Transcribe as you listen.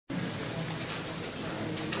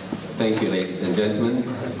Thank you, ladies and gentlemen.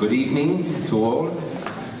 Good evening to all.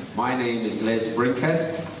 My name is Les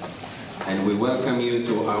Brinkett, and we welcome you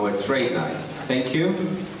to our trade night. Thank you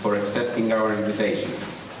for accepting our invitation.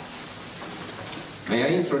 May I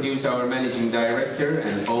introduce our Managing Director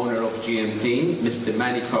and owner of GMT, Mr.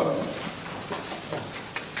 Manny Cohen.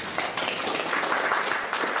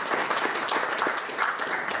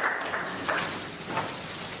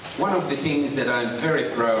 One of the things that I'm very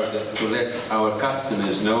proud to let our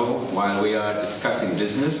customers know while we are discussing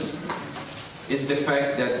business is the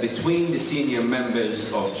fact that between the senior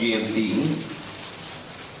members of GMT,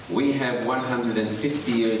 we have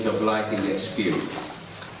 150 years of lighting experience.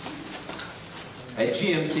 At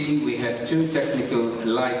GMT, we have two technical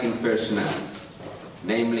lighting personnel,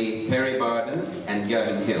 namely Perry Barden and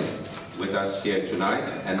Gavin Hill, with us here tonight,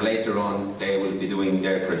 and later on they will be doing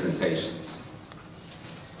their presentations.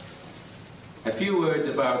 A few words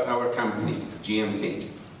about our company, GMT.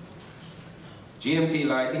 GMT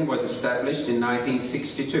Lighting was established in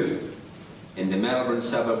 1962 in the Melbourne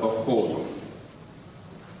suburb of Hawthorne.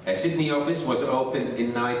 A Sydney office was opened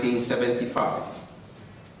in 1975.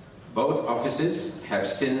 Both offices have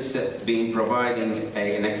since been providing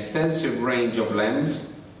an extensive range of lamps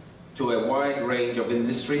to a wide range of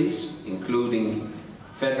industries, including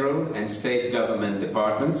federal and state government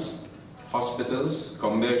departments, hospitals,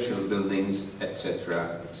 commercial buildings,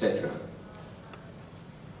 etc., etc.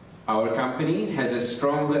 Our company has a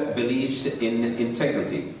strong belief in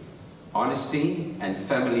integrity, honesty, and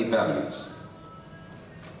family values.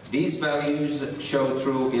 These values show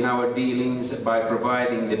through in our dealings by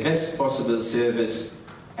providing the best possible service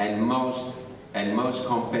and most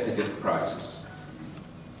competitive prices.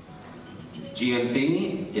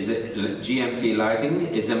 GMT Lighting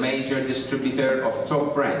is a major distributor of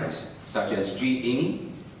top brands such as GE,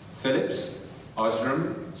 Philips,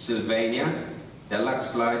 Osram, Sylvania,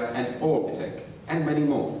 Deluxe Light, and Orbitec, and many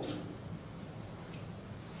more.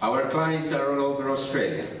 Our clients are all over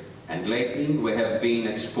Australia, and lately we have been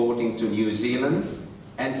exporting to New Zealand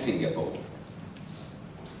and Singapore.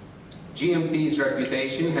 GMT's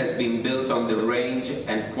reputation has been built on the range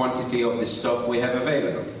and quantity of the stock we have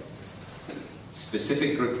available.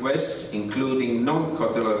 Specific requests, including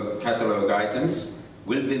non-catalogue items,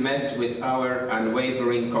 will be met with our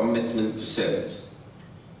unwavering commitment to service.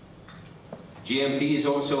 GMT is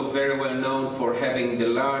also very well known for having the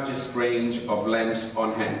largest range of lamps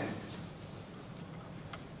on hand.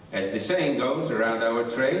 As the saying goes around our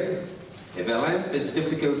trade, if a lamp is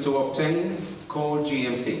difficult to obtain, call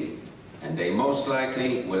GMT, and they most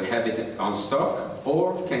likely will have it on stock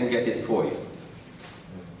or can get it for you.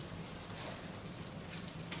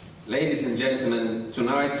 Ladies and gentlemen,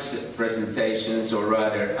 tonight's presentations, or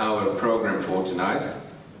rather our program for tonight,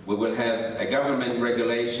 we will have a government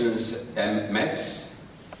regulations MEPS,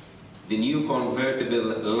 the new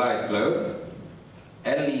convertible light globe,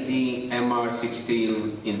 LED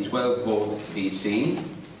MR16 in 12 volt DC,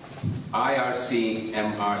 IRC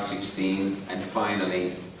MR16, and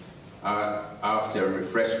finally, after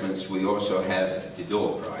refreshments, we also have the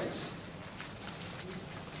door prize.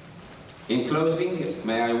 In closing,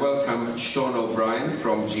 may I welcome Sean O'Brien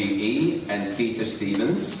from GE and Peter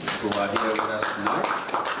Stevens, who are here with us tonight.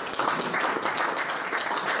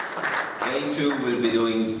 They too will be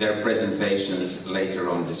doing their presentations later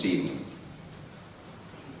on this evening.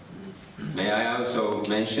 May I also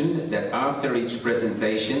mention that after each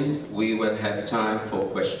presentation, we will have time for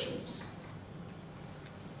questions.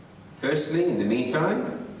 Firstly, in the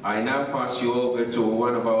meantime, I now pass you over to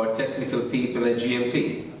one of our technical people at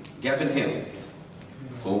GMT, Gavin Hill,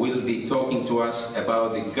 who will be talking to us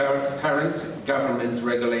about the current government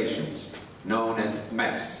regulations, known as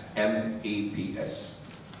MEPS, M-E-P-S.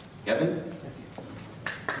 Gavin?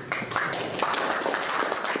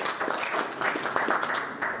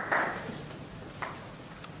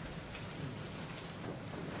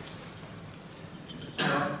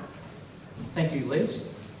 Thank you, Les.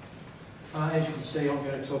 As you can see, I'm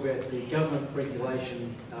going to talk about the government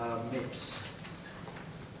regulation MEPS.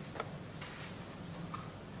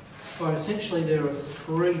 So essentially there are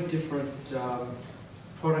three different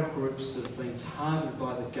product groups that have been targeted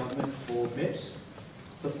by the government for MEPS.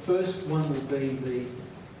 The first one will be the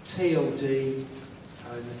TLD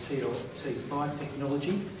and the T5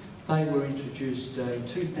 technology. They were introduced in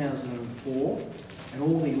 2004, and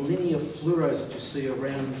all the linear fluoros that you see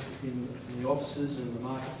around in the offices and the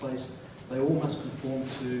marketplace, they all must conform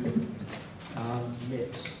to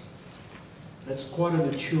MEPS. That's quite a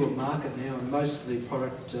mature market now, and most of the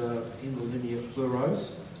product in the linear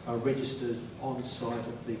fluoros are registered on site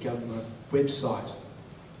at the government website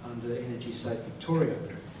under Energy Safe Victoria.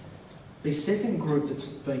 The second group that's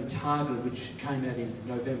been targeted, which came out in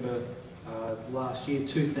November last year,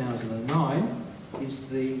 2009, is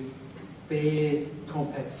the bare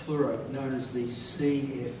compact fluoro, known as the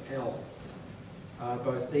CFL.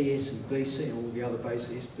 Both ES and BC, and all the other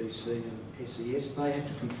bases, SBC and SES, they have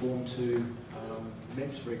to conform to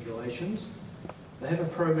MEPS regulations. They have a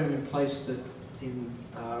program in place that, in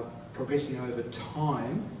progressing over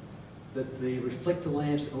time, that the reflector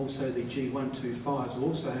lamps and also the G125s will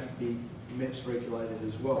also have to be MEPS regulated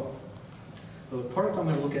as well. Well, the product I'm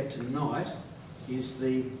going to look at tonight is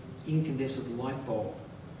the incandescent light bulb.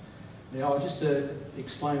 Now, just to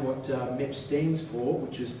explain what MEPS stands for,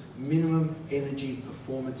 which is Minimum Energy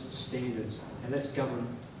Performance Standards, and that's governed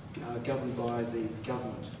by the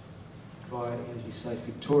government, via Energy Safe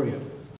Victoria.